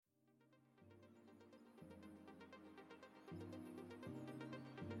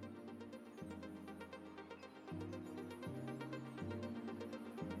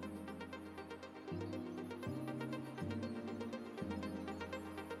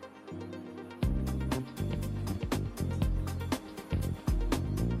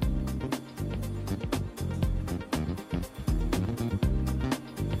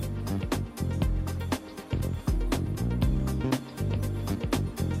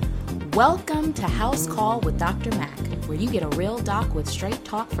Welcome to House Call with Dr. Mac, where you get a real doc with straight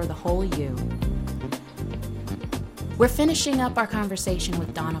talk for the whole you. We're finishing up our conversation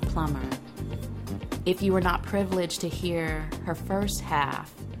with Donna Plummer. If you were not privileged to hear her first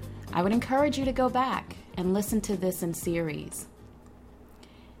half, I would encourage you to go back and listen to this in series.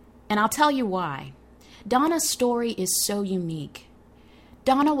 And I'll tell you why. Donna's story is so unique.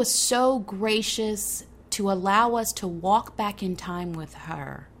 Donna was so gracious to allow us to walk back in time with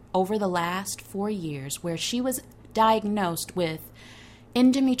her over the last 4 years, where she was diagnosed with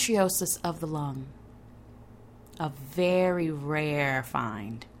endometriosis of the lung, a very rare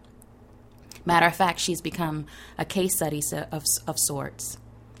find. Matter of fact, she's become a case study of sorts.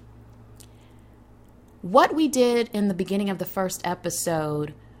 What we did in the beginning of the first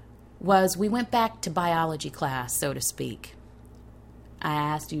episode was we went back to biology class, so to speak. I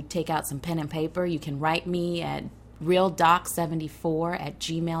asked you to take out some pen and paper. You can write me at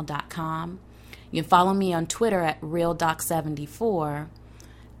realdoc74@gmail.com. You can follow me on Twitter at realdoc74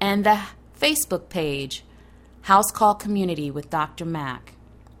 and the Facebook page, House Call Community with Dr. Mac.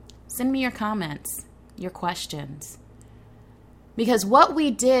 Send me your comments, your questions. Because what we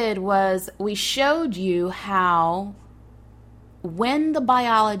did was we showed you how when the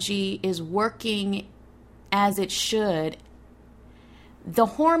biology is working as it should, the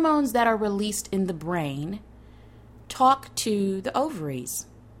hormones that are released in the brain talk to the ovaries.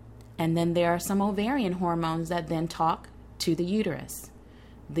 And then there are some ovarian hormones that then talk to the uterus.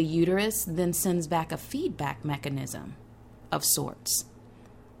 The uterus then sends back a feedback mechanism of sorts.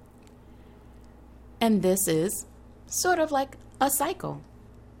 And this is sort of like a cycle.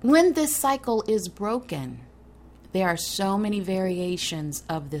 When this cycle is broken, there are so many variations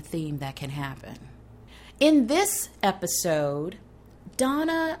of the theme that can happen. In this episode,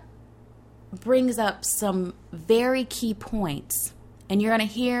 Donna brings up some very key points, and you're going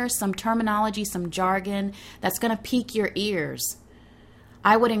to hear some terminology, some jargon that's going to pique your ears.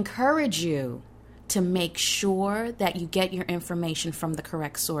 I would encourage you to make sure that you get your information from the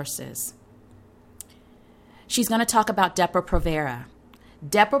correct sources. She's going to talk about Depo-Provera.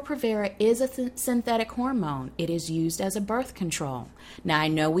 Depo-Provera is a synthetic hormone. It is used as a birth control. Now, I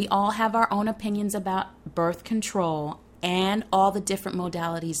know we all have our own opinions about birth control and all the different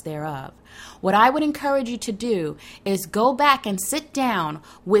modalities thereof. What I would encourage you to do is go back and sit down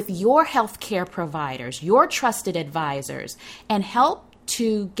with your healthcare providers, your trusted advisors, and help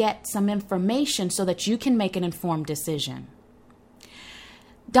to get some information so that you can make an informed decision.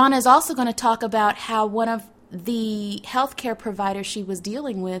 Donna is also going to talk about how one of the healthcare providers she was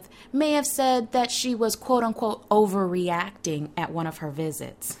dealing with may have said that she was, quote unquote, overreacting at one of her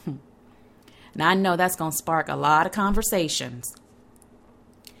visits. And I know that's going to spark a lot of conversations.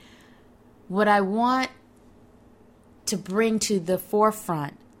 What I want to bring to the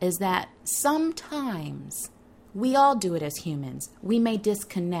forefront is that sometimes we all do it as humans. We may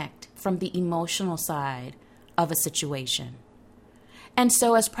disconnect from the emotional side of a situation. And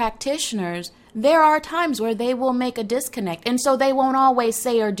so as practitioners, there are times where they will make a disconnect, and so they won't always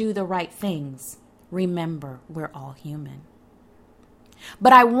say or do the right things. Remember, we're all human.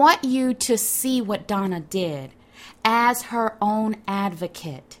 But I want you to see what Donna did as her own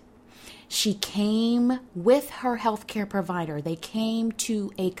advocate. She came with her healthcare provider. They came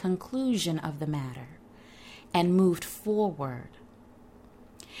to a conclusion of the matter and moved forward.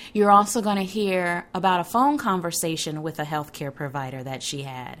 You're also going to hear about a phone conversation with a healthcare provider that she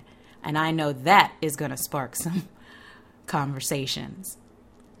had. And I know that is going to spark some conversations.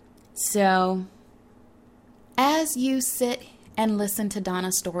 So, as you sit and listen to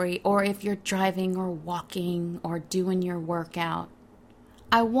Donna's story, or if you're driving or walking or doing your workout,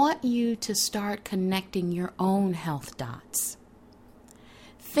 I want you to start connecting your own health dots.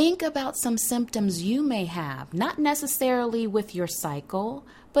 Think about some symptoms you may have, not necessarily with your cycle,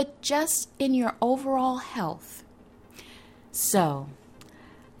 but just in your overall health. So,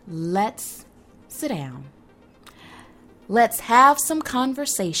 let's sit down. Let's have some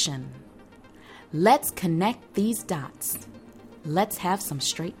conversation. Let's connect these dots. Let's have some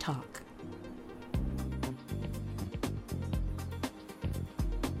straight talk.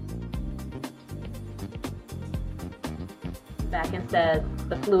 Back and says,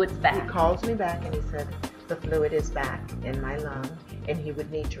 the fluid's back. He calls me back and he said, the fluid is back in my lung and he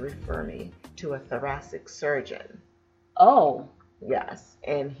would need to refer me to a thoracic surgeon. Oh. Yes.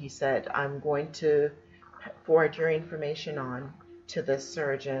 And he said, I'm going to forward your information on to this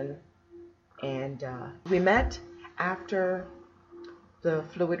surgeon. And we met after the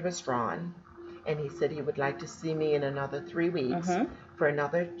fluid was drawn, and he said he would like to see me in another 3 weeks for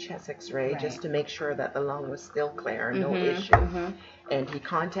another chest x-ray Right. just to make sure that the lung was still clear, no Mhm, issue. mhm. And he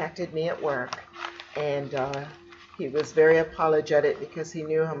contacted me at work, and he was very apologetic because he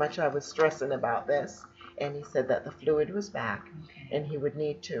knew how much I was stressing about this. And he said that the fluid was back, Okay. and he would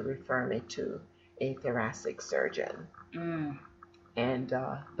need to refer me to a thoracic surgeon. Mm. And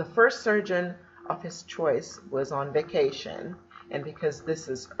the first surgeon of his choice was on vacation, and because this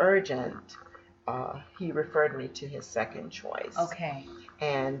is urgent, he referred me to his second choice. Okay.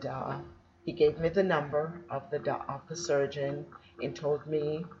 And he gave me the number of the surgeon and told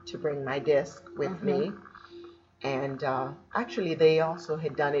me to bring my disc with me. And actually, they also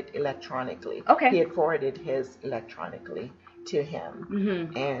had done it electronically. Okay. He had forwarded his electronically to him.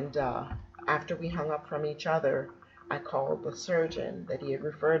 Mhm. And after we hung up from each other, I called the surgeon that he had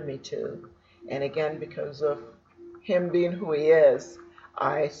referred me to. And again, because of him being who he is,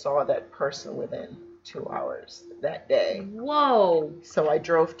 I saw that person within 2 hours that day. Whoa. So I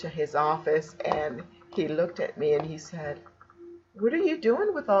drove to his office, and he looked at me and he said, "What are you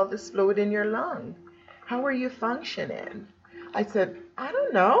doing with all this fluid in your lung? How are you functioning?" I said, "I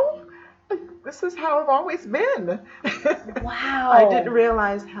don't know. This is how I've always been." Wow. I didn't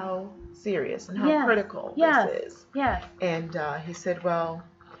realize how serious and how critical this is. Yes. And he said, "Well,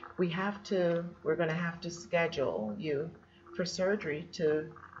 we're going to have to schedule you for surgery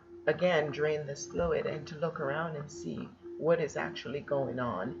to, again, drain this fluid and to look around and see what is actually going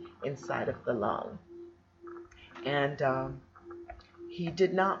on inside of the lung." And he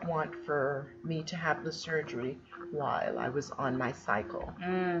did not want for me to have the surgery while I was on my cycle,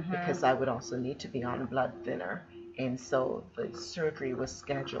 because I would also need to be on blood thinner. And so the surgery was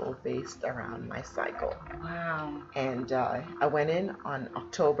scheduled based around my cycle. Wow. And I went in on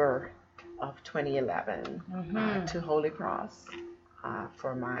October of 2011 to Holy Cross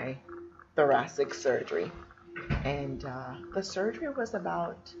for my thoracic surgery. And the surgery was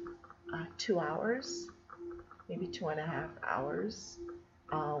about 2 hours, maybe 2.5 hours,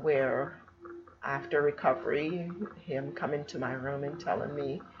 where after recovery, him coming to my room and telling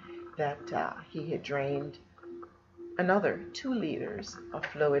me that he had drained another 2 liters of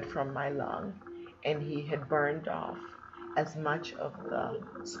fluid from my lung, and he had burned off as much of the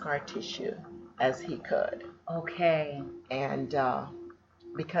scar tissue as he could. Okay. And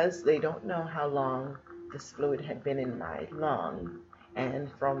because they don't know how long this fluid had been in my lung,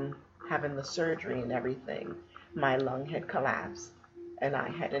 and from having the surgery and everything, my lung had collapsed and I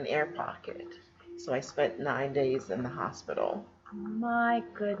had an air pocket. So I spent 9 days in the hospital. My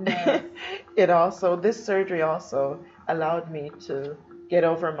goodness. This surgery also allowed me to get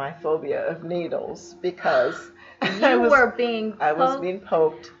over my phobia of needles, because I was being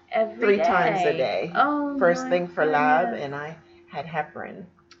poked every 3 times a day. Oh, First my thing for goodness. lab, and I had heparin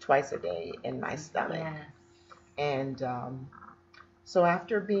twice a day in my stomach. Yes. And so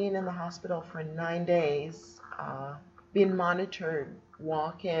after being in the hospital for 9 days, being monitored,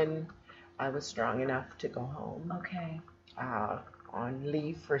 walking, I was strong enough to go home. Okay. On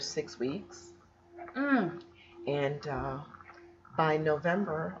leave for 6 weeks. Mm. And by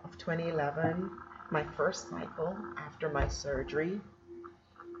November of 2011, my first cycle after my surgery,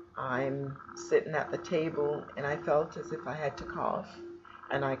 I'm sitting at the table and I felt as if I had to cough.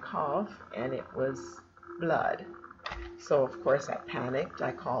 And I coughed and it was blood. So of course I panicked.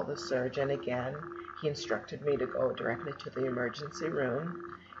 I called the surgeon again. He instructed me to go directly to the emergency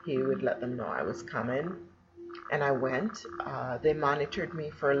room. He would let them know I was coming. And I went. They monitored me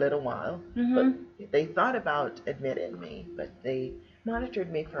for a little while, but they thought about admitting me, but they monitored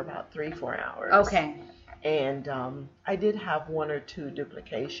me for about 3-4 hours. Okay. And I did have 1 or 2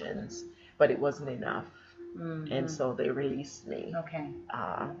 duplications, but it wasn't enough. And so they released me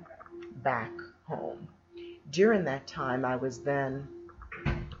back home. During that time, I was then,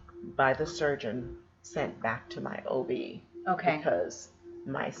 by the surgeon, sent back to my OB. Okay. Because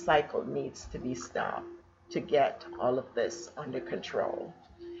my cycle needs to be stopped to get all of this under control.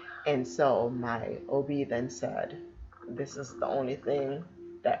 And so my OB then said, "This is the only thing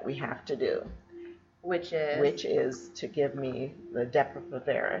that we have to do." Which is to give me the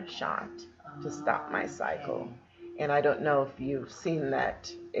Depo-Provera shot to stop my cycle. And I don't know if you've seen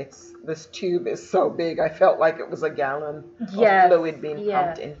that. This tube is so big, I felt like it was a gallon of fluid being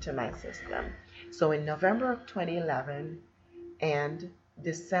pumped into my system. So in November of 2011 and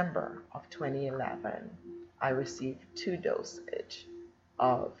December of 2011, I received 2 dosage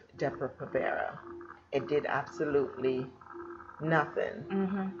of Depo-Provera. It did absolutely nothing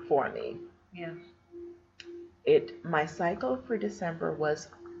for me. Yes. My cycle for December was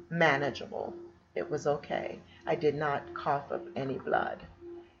manageable. It was okay. I did not cough up any blood.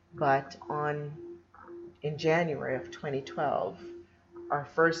 But in January of 2012, our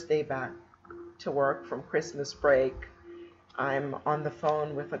first day back to work from Christmas break, I'm on the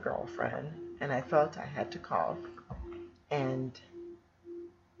phone with a girlfriend, and I felt I had to cough. And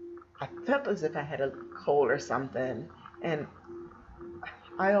I felt as if I had a cold or something. And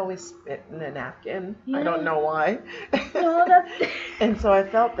I always spit in a napkin. Yeah. I don't know why. No, that's... And so I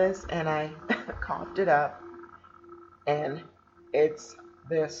felt this, and I coughed it up. And it's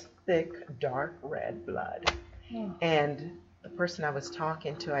this thick, dark red blood. Oh. And the person I was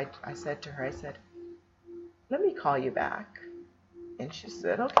talking to, I said to her, I said, let me call you back. And she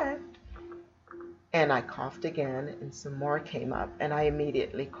said, okay. And I coughed again, and some more came up, and I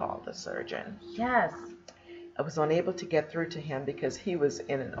immediately called the surgeon. Yes. I was unable to get through to him because he was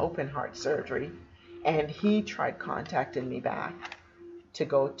in an open heart surgery, and he tried contacting me back to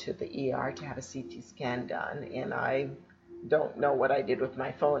go to the ER to have a CT scan done, and I don't know what I did with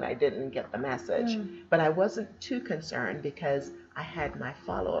my phone. I didn't get the message, but I wasn't too concerned because I had my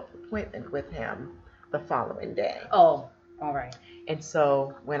follow-up appointment with him the following day. Oh, all right. And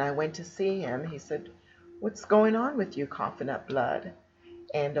so when I went to see him, he said, what's going on with you coughing up blood?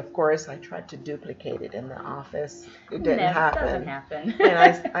 And of course, I tried to duplicate it in the office. It didn't happen. Doesn't happen.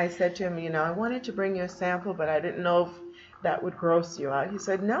 And I said to him, I wanted to bring you a sample, but I didn't know if that would gross you out. He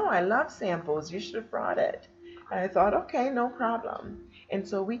said, no, I love samples. You should have brought it. And I thought, okay, no problem. And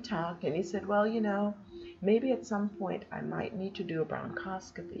so we talked, and he said, well, maybe at some point I might need to do a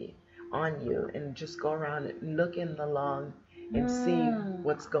bronchoscopy on you and just go around and look in the lung and see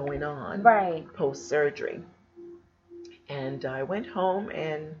what's going on post-surgery. And I went home,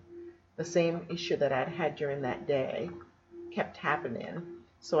 and the same issue that I'd had during that day kept happening.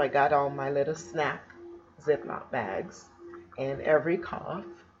 So I got all my little snack Ziploc bags, and every cough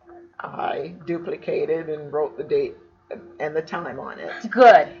I duplicated and wrote the date and the time on it.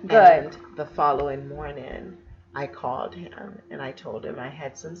 Good. And the following morning, I called him, and I told him I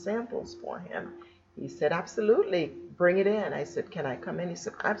had some samples for him. He said, absolutely, bring it in. I said, can I come in? He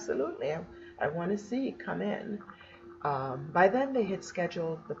said, absolutely, I want to see, come in. By then, they had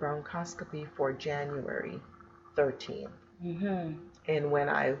scheduled the bronchoscopy for January 13th. Mm-hmm. And when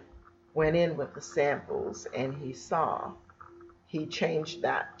I went in with the samples and he saw, he changed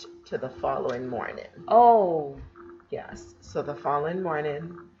that to the following morning. Oh. Yes. So the following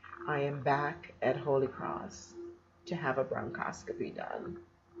morning, I am back at Holy Cross to have a bronchoscopy done.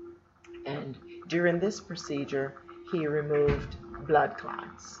 And during this procedure, he removed blood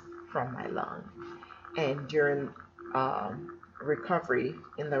clots from my lung. And during recovery,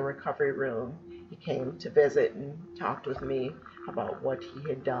 in the recovery room, he came to visit and talked with me about what he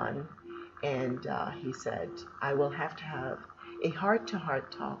had done. And he said, I will have to have a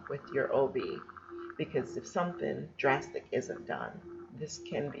heart-to-heart talk with your OB, because if something drastic isn't done, this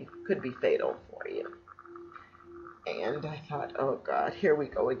could be fatal for you. And I thought, oh God, here we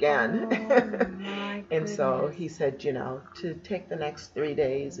go again. Oh, my And so goodness. he said, to take the next 3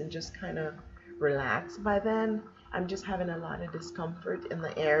 days and just kind of relax. By then, I'm just having a lot of discomfort in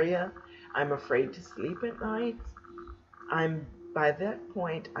the area. I'm afraid to sleep at night. By that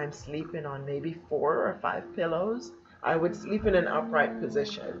point, I'm sleeping on maybe 4 or 5 pillows. I would sleep in an upright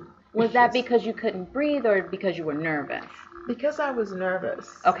position. Was that because you couldn't breathe or because you were nervous? Because I was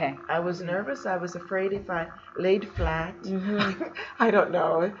nervous. Okay. I was nervous. I was afraid if I laid flat. Mm-hmm. I don't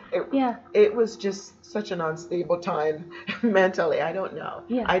know. Yeah. It was just such an unstable time mentally. I don't know.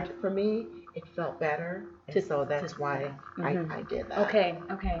 Yeah. For me, it felt better. And so that's why I did that. Okay.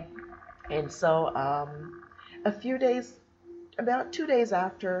 And so about 2 days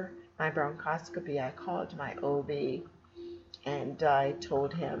after my bronchoscopy, I called my OB, and I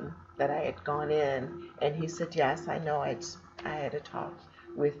told him that I had gone in, and he said, yes, I know I had a talk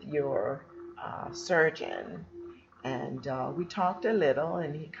with your surgeon, and we talked a little,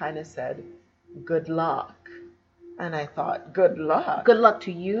 and he kind of said, good luck. And I thought, good luck? Good luck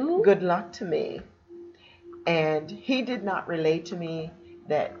to you? Good luck to me. And he did not relay to me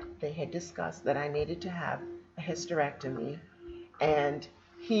that they had discussed that I needed to have a hysterectomy, and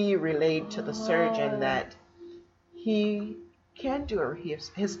he relayed to the surgeon that he can do a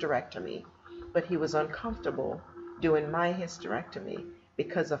hysterectomy, but he was uncomfortable doing my hysterectomy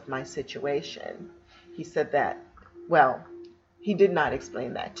because of my situation. He said that, well, he did not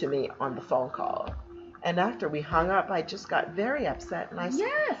explain that to me on the phone call. And after we hung up, I just got very upset, and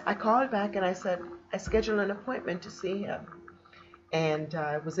I called back and I said, I scheduled an appointment to see him. And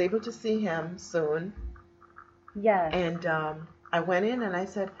I was able to see him soon. Yes. And I went in and I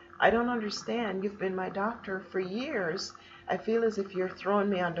said, I don't understand. You've been my doctor for years. I feel as if you're throwing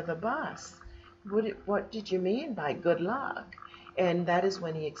me under the bus. What did you mean by good luck? And that is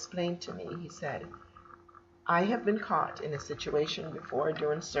when he explained to me. He said, I have been caught in a situation before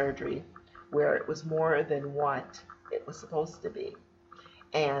during surgery where it was more than what it was supposed to be.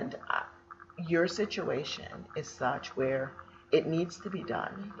 And your situation is such where it needs to be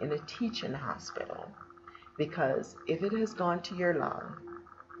done in a teaching hospital, because if it has gone to your lung,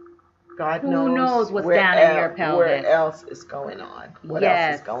 God Who knows what's where down in your where pelvis? else is going on. What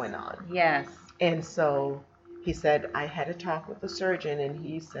else is going on? Yes. And so he said, I had a talk with the surgeon, and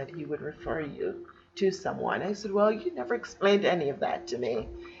he said he would refer you to someone. I said, well, you never explained any of that to me.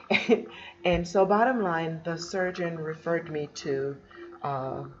 And so bottom line, the surgeon referred me to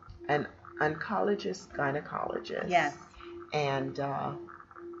an oncologist, gynecologist. Yes. And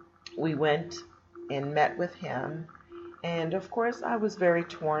we went and met with him. And of course, I was very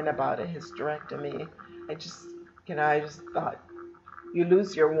torn about a hysterectomy. I just thought, you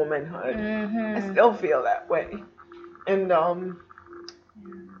lose your womanhood. Mm-hmm. I still feel that way. And I'm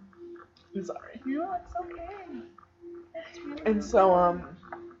sorry. No, it's okay. That's really And so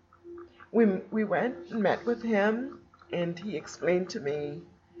we went and met with him, and he explained to me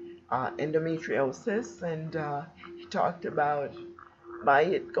endometriosis, and he talked about by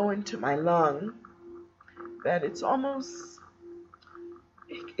it going to my lung, that it's almost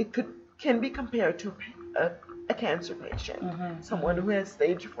can be compared to a cancer patient, someone who has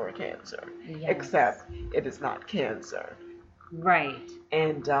stage 4 cancer, except it is not cancer. Right.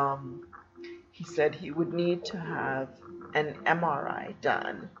 And he said he would need to have an MRI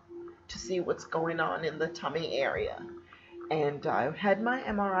done to see what's going on in the tummy area. And I had my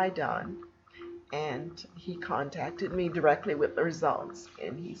MRI done, and he contacted me directly with the results.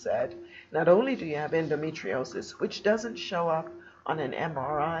 And he said, not only do you have endometriosis, which doesn't show up on an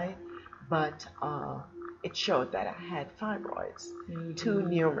MRI, but it showed that I had fibroids, too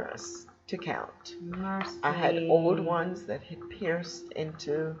numerous to count. Mercy. I had old ones that had pierced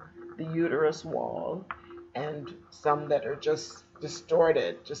into the uterus wall, and some that are just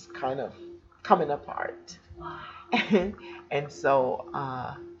distorted, just kind of coming apart. Wow. And so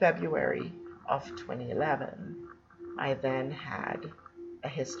February of 2011, I then had a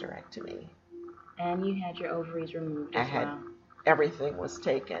hysterectomy. And you had your ovaries removed as well. Everything was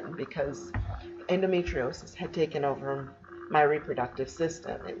taken because endometriosis had taken over my reproductive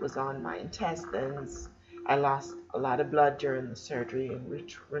system. It was on my intestines. I lost a lot of blood during the surgery,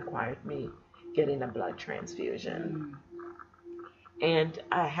 which required me getting a blood transfusion. And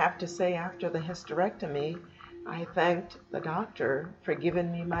I have to say, after the hysterectomy, I thanked the doctor for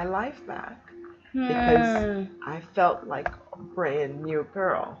giving me my life back, because I felt like a brand new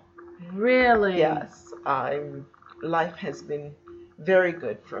girl. Really? Yes. Life has been very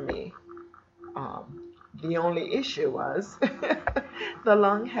good for me. The only issue was the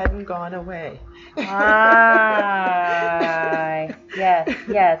lung hadn't gone away.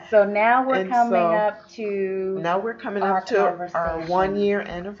 Yes. So now we're coming up to our 1 year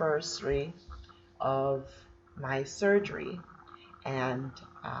anniversary of my surgery, and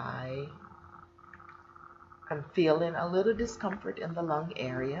I'm feeling a little discomfort in the lung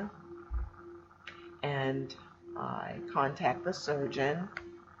area, and I contact the surgeon,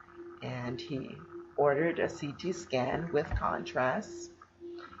 and he ordered a CT scan with contrast,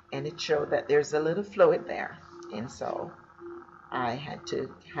 and it showed that there's a little fluid there, and so I had to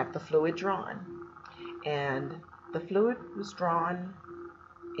have the fluid drawn, and the fluid was drawn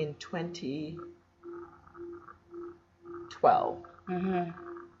in 2012,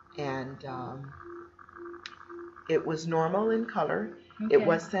 and it was normal in color. Okay. It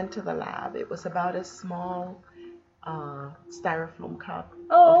was sent to the lab. It was about a small styrofoam cup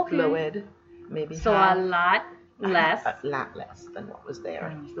of fluid, maybe so half, a lot less. A lot less than what was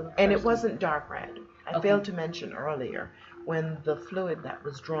there. And it wasn't dark red. I failed to mention earlier, when the fluid that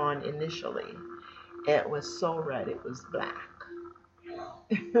was drawn initially, it was so red it was black.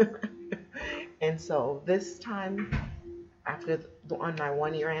 And so this time, on my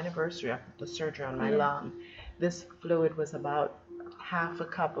 1 year anniversary after the surgery on my lung, this fluid was about half a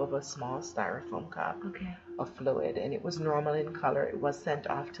cup of a small styrofoam cup of fluid, and it was normal in color. It was sent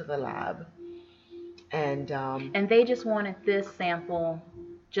off to the lab, and they just wanted this sample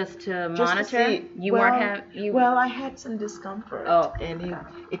just to monitor. Well, I had some discomfort, and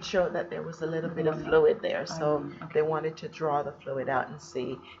it showed that there was a little bit of fluid there, so they wanted to draw the fluid out and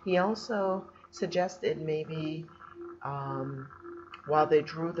see. He also suggested maybe while they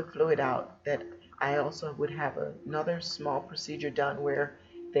drew the fluid out, that I also would have another small procedure done where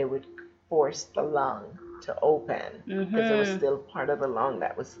they would force the lung to open, because there was still part of the lung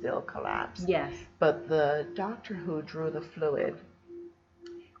that was still collapsed. Yes. But the doctor who drew the fluid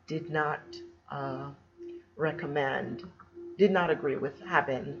did not agree with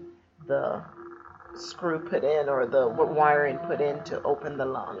having the screw put in or the wiring put in to open the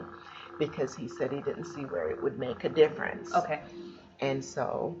lung, because he said he didn't see where it would make a difference. Okay. And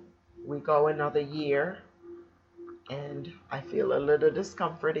so we go another year, and I feel a little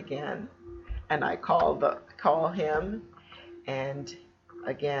discomfort again, and I call him, and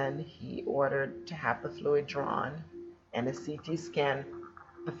again he ordered to have the fluid drawn and a CT scan.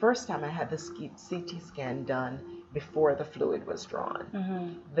 The first time I had the CT scan done before the fluid was drawn.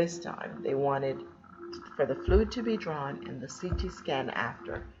 Mm-hmm. This time they wanted for the fluid to be drawn and the CT scan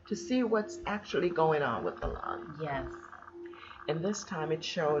after to see what's actually going on with the lung. Yes. And this time it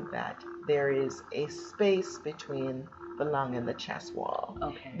showed that there is a space between the lung and the chest wall.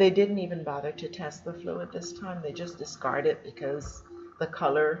 Okay. They didn't even bother to test the fluid this time. They just discard it because the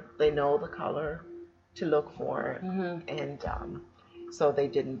color, they know the color to look for. Mm-hmm. And so they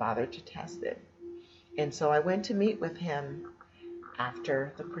didn't bother to test it. And so I went to meet with him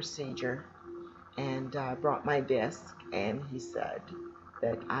after the procedure, and brought my disc, and he said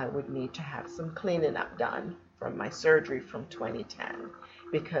that I would need to have some cleaning up done from my surgery from 2010,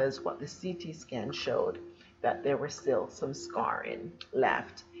 because what the CT scan showed that there was still some scarring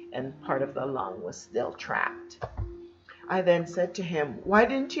left and part of the lung was still trapped. I then said to him, why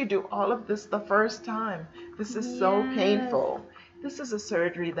didn't you do all of this the first time? This is so painful. This is a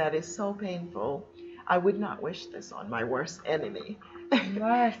surgery that is so painful. I would not wish this on my worst enemy.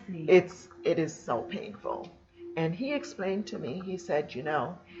 Mercy. It is so painful. And he explained to me, he said, you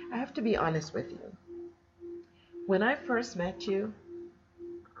know, I have to be honest with you. When I first met you,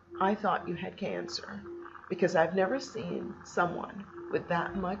 I thought you had cancer, because I've never seen someone with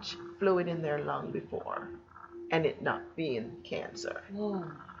that much fluid in their lung before and it not being cancer. Whoa.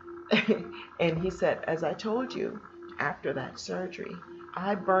 And he said, as I told you, after that surgery,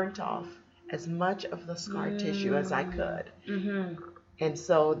 I burnt off as much of the scar tissue as I could. Mm-hmm. And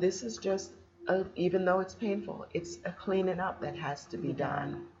so this is just, even though it's painful, it's a cleaning up that has to be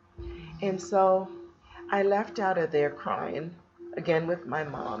done. And so I left out of there crying again with my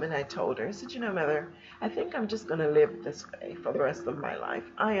mom, and I told her, I said, you know, Mother, I think I'm just going to live this way for the rest of my life.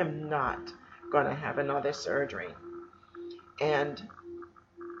 I am not going to have another surgery. And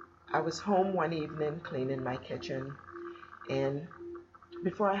I was home one evening cleaning my kitchen, and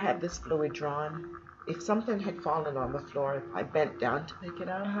before I had this fluid drawn, if something had fallen on the floor, if I bent down to pick it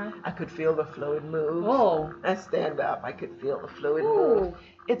up, I could feel the fluid move. Oh. I stand up, I could feel the fluid move.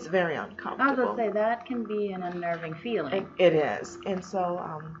 It's very uncomfortable. I was going to say, that can be an unnerving feeling. It is. And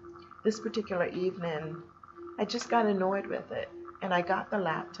so this particular evening, I just got annoyed with it. And I got the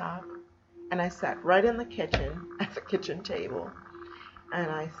laptop, and I sat right in the kitchen, at the kitchen table,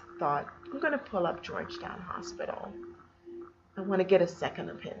 and I thought, I'm going to pull up Georgetown Hospital. I want to get a second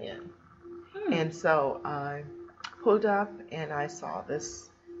opinion. And so I pulled up, and I saw this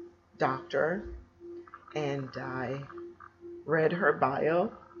doctor, and I read her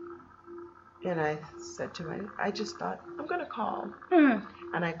bio, and I said to myself, I just thought, I'm going to call.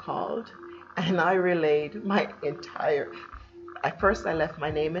 And I called, and I relayed my entire, at first I left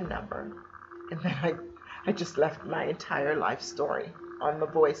my name and number, and then I just left my entire life story on the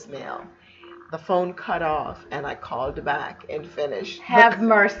voicemail. The phone cut off, and I called back and finished. Have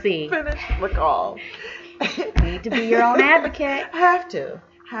mercy. Finished the call. You need to be your own advocate. Have to.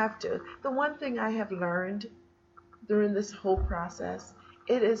 The one thing I have learned during this whole process,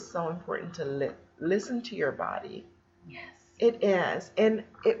 it is so important to listen to your body. Yes. It is. And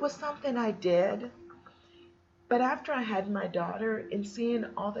it was something I did. But after I had my daughter and seeing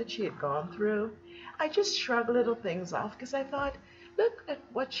all that she had gone through, I just shrugged little things off, because I thought, look at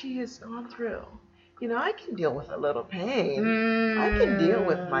what she has gone through. You know, I can deal with a little pain. I can deal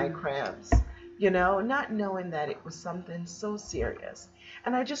with my cramps, you know, not knowing that it was something so serious.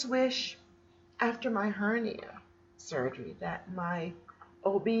 And I just wish after my hernia surgery that my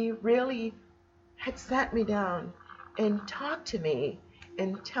OB really had sat me down and talked to me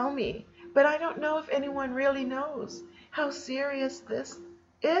and tell me. But I don't know if anyone really knows how serious this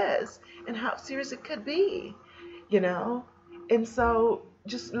is and how serious it could be, you know. And so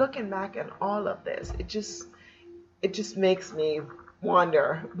just looking back at all of this, it just makes me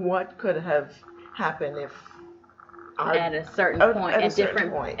wonder what could have happened if at a certain point,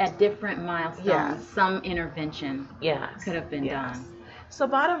 at different milestones, some intervention could have been done. So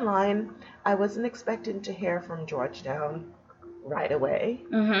bottom line, I wasn't expecting to hear from Georgetown right away.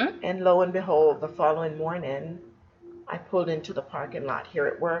 And lo and behold, the following morning, I pulled into the parking lot here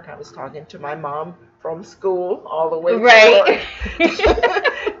at work. I was talking to my mom from school all the way to work.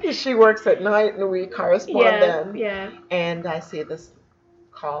 She works at night, and we correspond then. Yeah. And I see this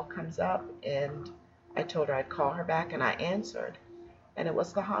call comes up, and I told her I'd call her back, and I answered. And it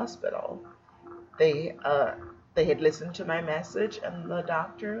was the hospital. they had listened to my message, and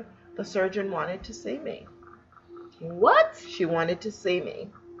the surgeon wanted to see me. What? She wanted to see me,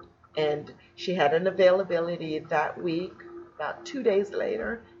 and she had an availability that week. About 2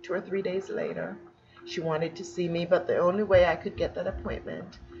 or 3 days later, she wanted to see me, but the only way I could get that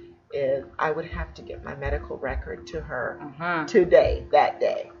appointment is I would have to get my medical record to her that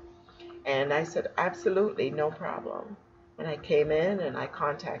day. And I said, absolutely, no problem. And I came in and I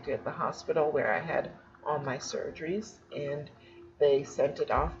contacted the hospital where I had all my surgeries, and they sent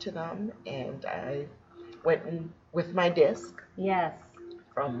it off to them, and I went in with my disc. Yes.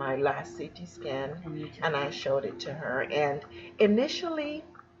 From my last CT scan, and I showed it to her. And initially,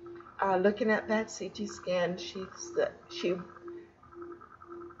 looking at that CT scan, she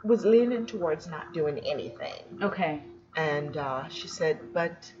was leaning towards not doing anything. Okay. And she said,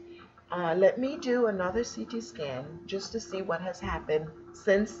 but let me do another CT scan just to see what has happened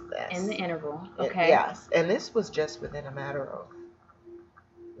since this. In the interval. Okay. Yes. And this was just within a matter of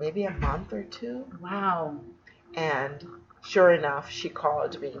maybe a month or two. Wow. And sure enough, she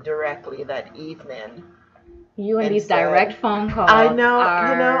called me directly that evening. You and these direct phone calls. I know.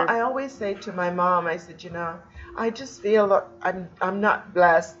 I always say to my mom, I said, I just feel I'm not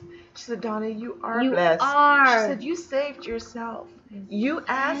blessed. She said, Donna, you are blessed. She said, you saved yourself. You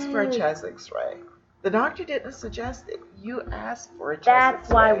asked for a chest X-ray. The doctor didn't suggest it. You asked for a chest X-ray. That's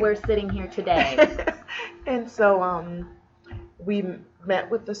why we're sitting here today. And so we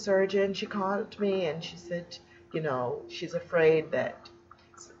met with the surgeon. She called me and she said, she's afraid that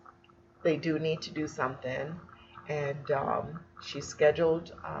they do need to do something. And she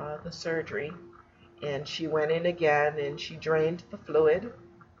scheduled the surgery. And she went in again and she drained the fluid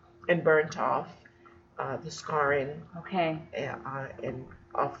and burnt off the scarring. Okay. And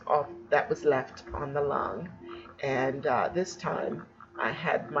off that was left on the lung. And this time I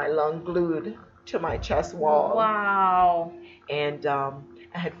had my lung glued to my chest wall. Wow. And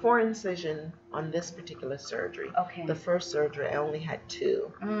I had 4 incisions on this particular surgery. Okay. The first surgery I only had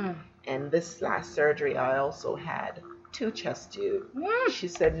 2. And this last surgery I also had 2 chest tubes. She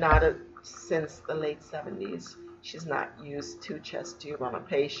said since the late 70s she's not used 2 chest tubes on a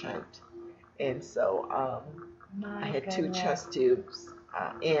patient. And so I had 2 chest tubes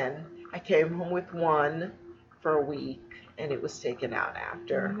in. I came home with 1 for a week and it was taken out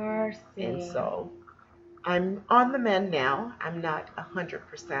after. Mercy. And so I'm on the mend now. I'm not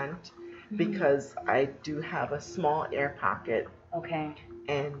 100% because I do have a small air pocket. Okay.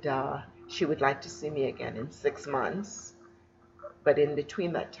 And she would like to see me again in 6 months. But in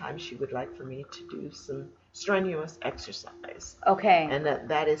between that time, she would like for me to do some strenuous exercise. Okay. And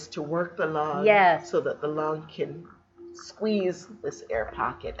that is to work the lung. Yes. So that the lung can squeeze this air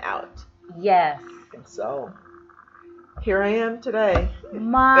pocket out. Yes. And so here I am today.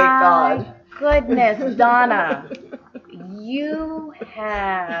 My Thank God. Goodness, Donna, you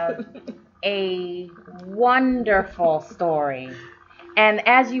have a wonderful story. And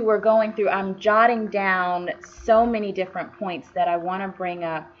as you were going through, I'm jotting down so many different points that I want to bring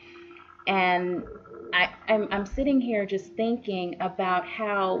up. And I'm sitting here just thinking about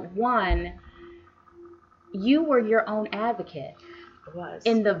how, one, you were your own advocate. Was.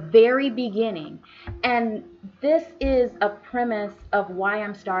 In the very beginning. And this is a premise of why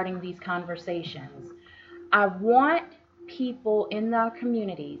I'm starting these conversations. I want people in our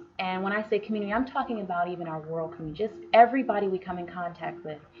communities, and when I say community, I'm talking about even our world community, just everybody we come in contact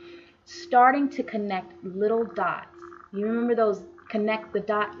with, starting to connect little dots. You remember those connect the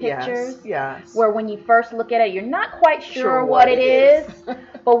dot pictures? Yes. Where when you first look at it, you're not quite sure what it is.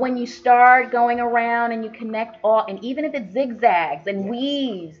 But when you start going around and you connect all, and even if it zigzags and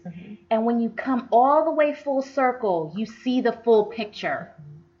weaves, and when you come all the way full circle, you see the full picture.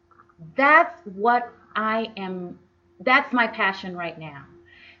 That's what that's my passion right now.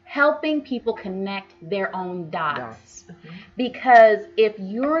 Helping people connect their own dots. Because if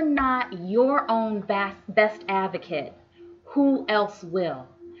you're not your own best advocate, who else will?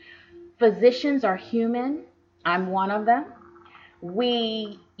 Physicians are human. I'm one of them.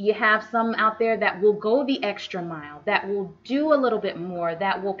 You have some out there that will go the extra mile, that will do a little bit more,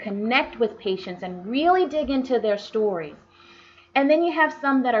 that will connect with patients and really dig into their stories. And then you have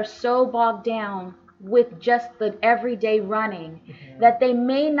some that are so bogged down with just the everyday running that they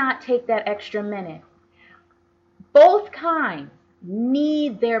may not take that extra minute. Both kinds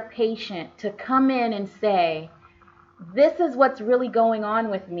need their patient to come in and say, this is what's really going on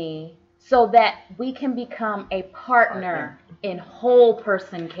with me, so that we can become a partner in whole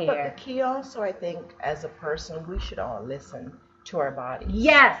person care. But the key also, I think, as a person, we should all listen to our bodies.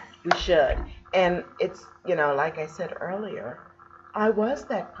 Yes. We should. And it's, like I said earlier, I was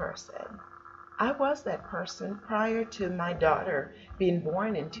that person. I was that person prior to my daughter being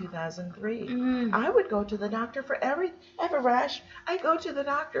born in 2003. I would go to the doctor for I have a rash, I go to the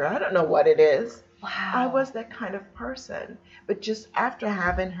doctor. I don't know what it is. Wow. I was that kind of person. But just after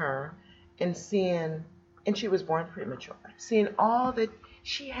having her and seeing, and she was born premature, seeing all that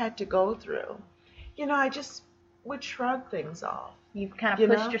she had to go through, I just would shrug things off. You kind of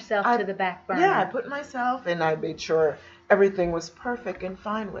pushed yourself to the back burner. Yeah, I put myself, and I made sure everything was perfect and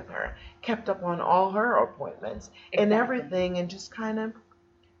fine with her. Kept up on all her appointments and everything, and just kind of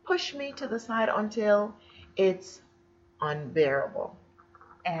pushed me to the side until it's unbearable.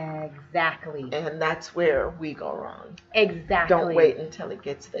 Exactly. And that's where we go wrong. Exactly. Don't wait until it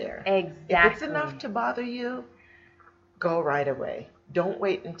gets there. Exactly. If it's enough to bother you, go right away. Don't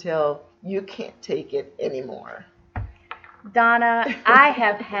wait until you can't take it anymore. Donna, I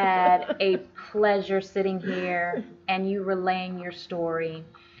have had a pleasure sitting here and you relaying your story.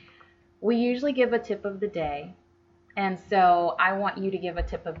 We usually give a tip of the day, and so I want you to give a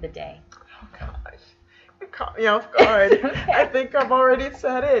tip of the day. Oh, gosh. You caught me off guard. Okay. I think I've already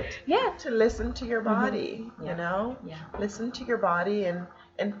said it. Yeah. To listen to your body, Yeah. Listen to your body and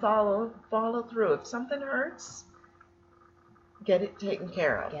follow through. If something hurts, get it taken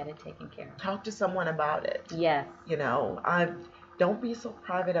care of. Get it taken care of. Talk to someone about it. Yes. Don't be so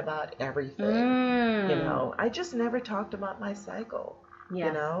private about everything. I just never talked about my cycle.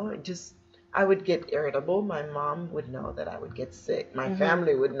 Yes. I would get irritable. My mom would know that I would get sick. My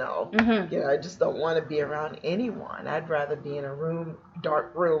family would know. I just don't want to be around anyone. I'd rather be in a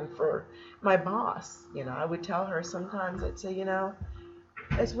dark room for my boss. I would tell her sometimes, I'd say,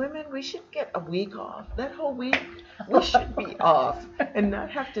 as women, we should get a week off. That whole week, we should be off and not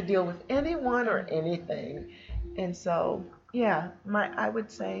have to deal with anyone or anything. And so, I would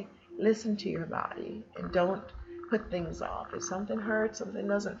say, listen to your body and don't put things off. If something hurts, something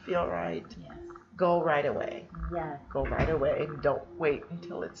doesn't feel right, go right away. Yes. Go right away and don't wait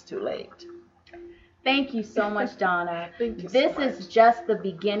until it's too late. Thank you so much, Donna. Thank you This so much. is just the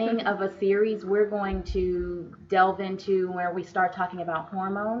beginning of a series we're going to delve into where we start talking about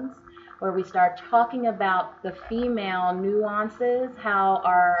hormones, where we start talking about the female nuances, how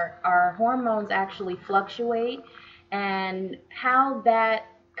our hormones actually fluctuate, and how that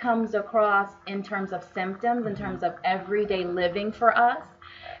comes across in terms of symptoms, in terms of everyday living for us.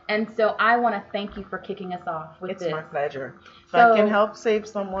 And so I want to thank you for kicking us off with this. It's my pleasure. If I can help save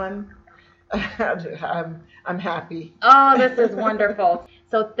someone, I'm happy. Oh, this is wonderful.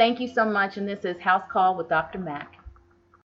 So thank you so much. And this is House Call with Dr. Mack.